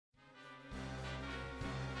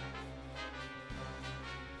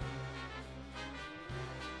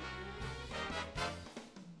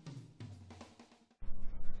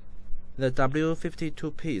The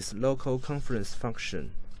W52P's local conference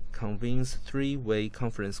function convenes three-way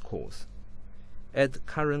conference calls. Add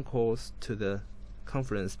current calls to the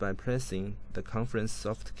conference by pressing the conference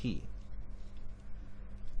soft key.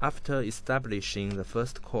 After establishing the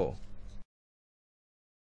first call,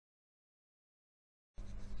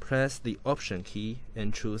 press the Option key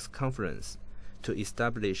and choose Conference to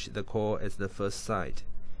establish the call as the first side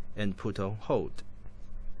and put on hold.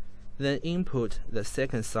 Then input the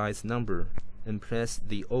second side's number and press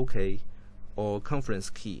the OK or Conference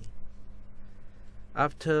key.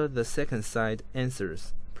 After the second side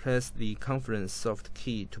answers, press the Conference soft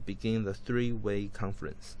key to begin the three-way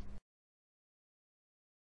conference.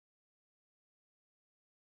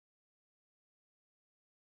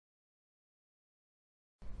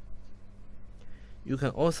 You can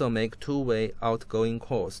also make two-way outgoing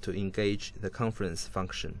calls to engage the conference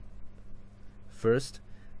function. First,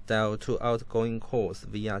 dial two outgoing calls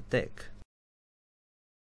via DECT.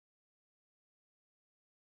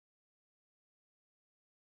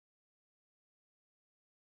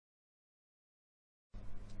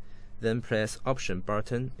 Then press Option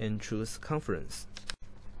button and choose Conference,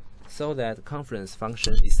 so that conference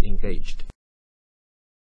function is engaged.